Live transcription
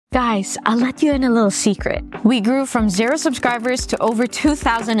Guys, I'll let you in a little secret. We grew from 0 subscribers to over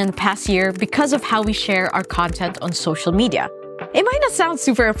 2,000 in the past year because of how we share our content on social media. It might not sound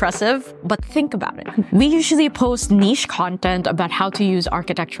super impressive, but think about it. We usually post niche content about how to use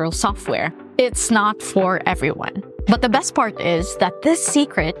architectural software. It's not for everyone. But the best part is that this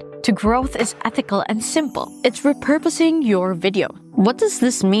secret to growth is ethical and simple. It's repurposing your video. What does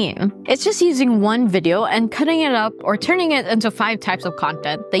this mean? It's just using one video and cutting it up or turning it into 5 types of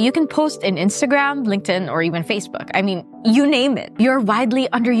content that you can post in Instagram, LinkedIn, or even Facebook. I mean, you name it. You're widely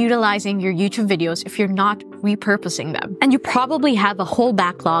underutilizing your YouTube videos if you're not repurposing them. And you probably have a whole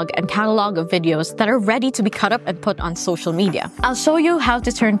backlog and catalog of videos that are ready to be cut up and put on social media. I'll show you how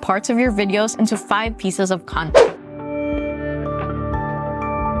to turn parts of your videos into 5 pieces of content.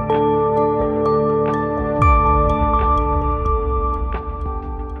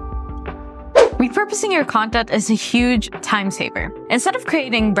 Repurposing your content is a huge time saver. Instead of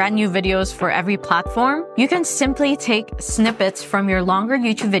creating brand new videos for every platform, you can simply take snippets from your longer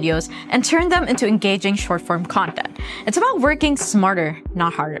YouTube videos and turn them into engaging short-form content. It's about working smarter,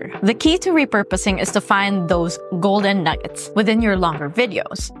 not harder. The key to repurposing is to find those golden nuggets within your longer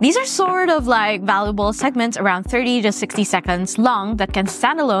videos. These are sort of like valuable segments around 30 to 60 seconds long that can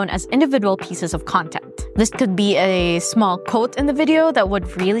stand alone as individual pieces of content. This could be a small quote in the video that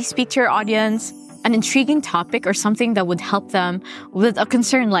would really speak to your audience, an intriguing topic or something that would help them with a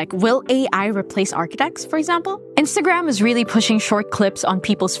concern like, will AI replace architects, for example? Instagram is really pushing short clips on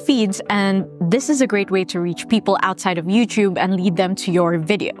people's feeds, and this is a great way to reach people outside of YouTube and lead them to your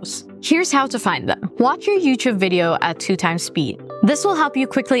videos. Here's how to find them. Watch your YouTube video at 2 times speed. This will help you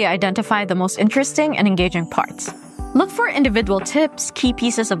quickly identify the most interesting and engaging parts. Look for individual tips, key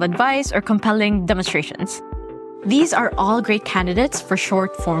pieces of advice, or compelling demonstrations. These are all great candidates for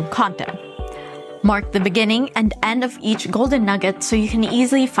short-form content. Mark the beginning and end of each golden nugget so you can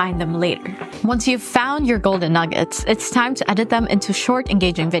easily find them later. Once you've found your golden nuggets, it's time to edit them into short,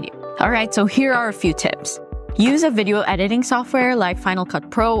 engaging video. Alright, so here are a few tips. Use a video editing software like Final Cut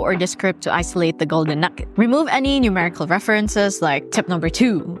Pro or Descript to isolate the golden nugget. Remove any numerical references like tip number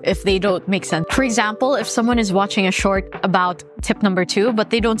 2 if they don't make sense. For example, if someone is watching a short about tip number 2 but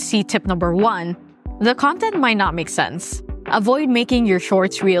they don't see tip number 1, the content might not make sense. Avoid making your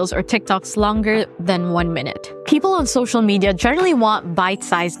shorts, reels, or TikToks longer than 1 minute. People on social media generally want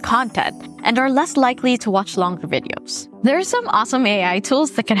bite-sized content and are less likely to watch longer videos. There are some awesome AI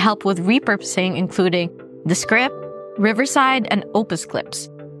tools that can help with repurposing, including Descript, Riverside, and Opus Clips.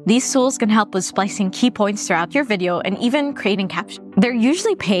 These tools can help with splicing key points throughout your video and even creating captions. They're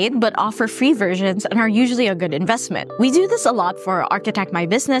usually paid but offer free versions and are usually a good investment. We do this a lot for Architect My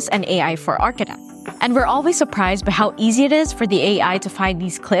Business and AI for Architect. And we're always surprised by how easy it is for the AI to find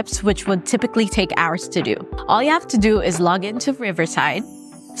these clips, which would typically take hours to do. All you have to do is log into Riverside.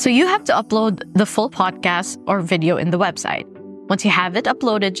 So you have to upload the full podcast or video in the website. Once you have it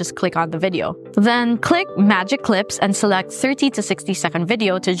uploaded, just click on the video. Then click Magic Clips and select 30 to 60 second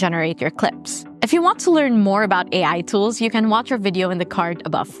video to generate your clips. If you want to learn more about AI tools, you can watch our video in the card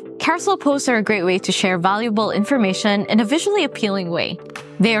above. Carousel posts are a great way to share valuable information in a visually appealing way.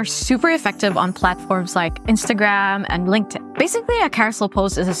 They are super effective on platforms like Instagram and LinkedIn. Basically, a carousel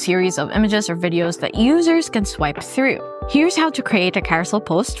post is a series of images or videos that users can swipe through. Here's how to create a carousel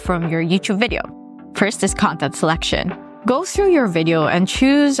post from your YouTube video. First is content selection. Go through your video and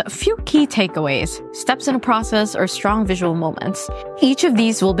choose a few key takeaways, steps in a process, or strong visual moments. Each of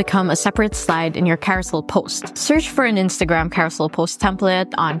these will become a separate slide in your carousel post. Search for an Instagram carousel post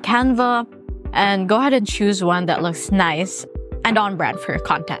template on Canva and go ahead and choose one that looks nice and on brand for your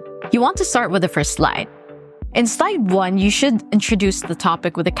content. You want to start with the first slide. In slide 1, you should introduce the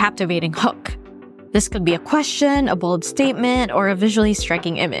topic with a captivating hook. This could be a question, a bold statement, or a visually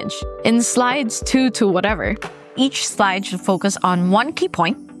striking image. In slides 2 to whatever, each slide should focus on one key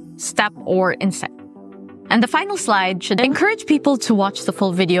point, step, or insight. And the final slide should encourage people to watch the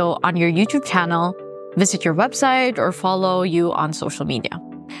full video on your YouTube channel, visit your website, or follow you on social media.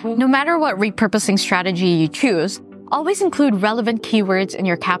 No matter what repurposing strategy you choose, always include relevant keywords in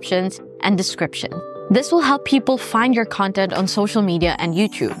your captions and description. This will help people find your content on social media and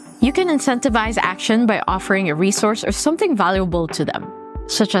YouTube. You can incentivize action by offering a resource or something valuable to them,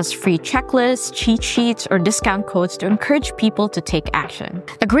 such as free checklists, cheat sheets, or discount codes to encourage people to take action.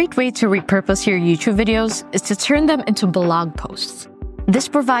 A great way to repurpose your YouTube videos is to turn them into blog posts. This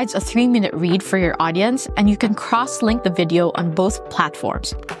provides a 3-minute read for your audience, and you can cross-link the video on both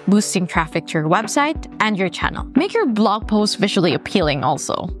platforms, boosting traffic to your website and your channel. Make your blog post visually appealing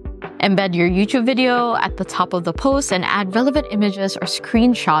also. Embed your YouTube video at the top of the post and add relevant images or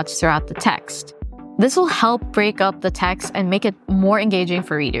screenshots throughout the text. This will help break up the text and make it more engaging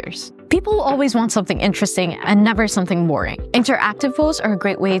for readers. People always want something interesting and never something boring. Interactive posts are a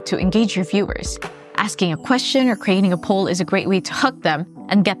great way to engage your viewers. Asking a question or creating a poll is a great way to hook them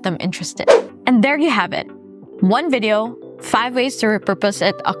and get them interested. And there you have it. One video, 5 ways to repurpose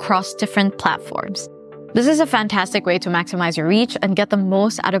it across different platforms. This is a fantastic way to maximize your reach and get the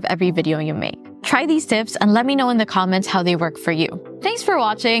most out of every video you make. Try these tips and let me know in the comments how they work for you. Thanks for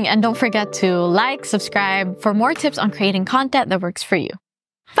watching, and don't forget to like, subscribe for more tips on creating content that works for you.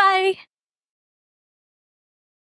 Bye!